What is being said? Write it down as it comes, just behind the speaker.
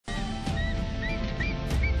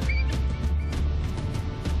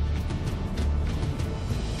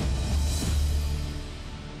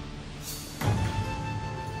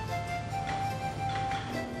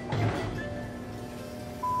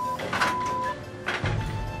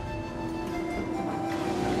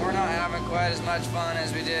quite as much fun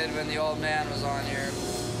as we did when the old man was on here.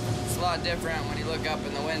 It's a lot different when you look up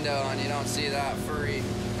in the window and you don't see that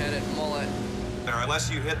furry-headed mullet. Now, unless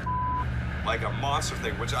you hit like a monster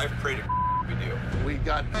thing, which I've prayed to we do. We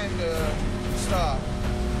got to stop.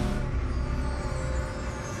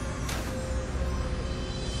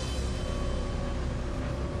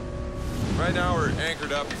 Right now we're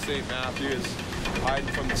anchored up in St. Matthews, hiding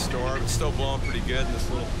from the storm. It's still blowing pretty good in this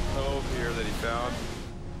little cove here that he found.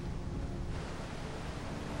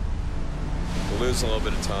 We're losing a little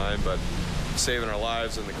bit of time, but saving our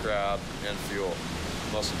lives in the crab and fuel,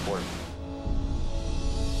 most important.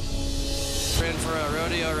 We're in for a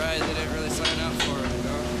rodeo ride they didn't really sign up for, you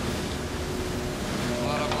know? A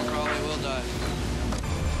lot of them probably will die.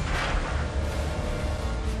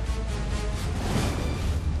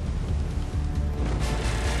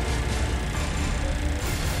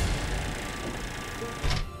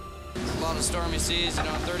 A lot of stormy seas, you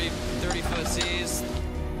know, 30-foot seas.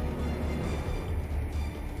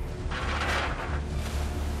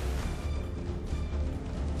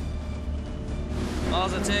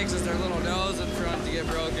 All it takes is their little nose in front to get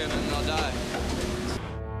broken and they'll die.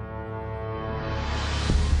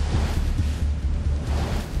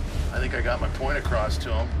 I think I got my point across to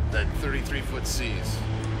them, that 33-foot seas.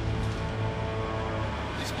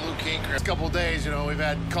 These blue king crabs. A couple of days, you know, we've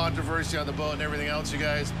had controversy on the boat and everything else, you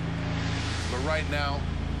guys. But right now,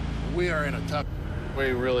 we are in a tough...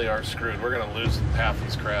 We really are screwed. We're gonna lose half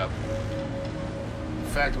this crab. In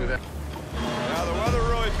fact, we've had... Now the weather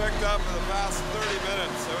really picked up for the past 30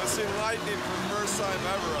 minutes. So I've seen lightning for the first time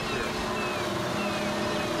ever up here.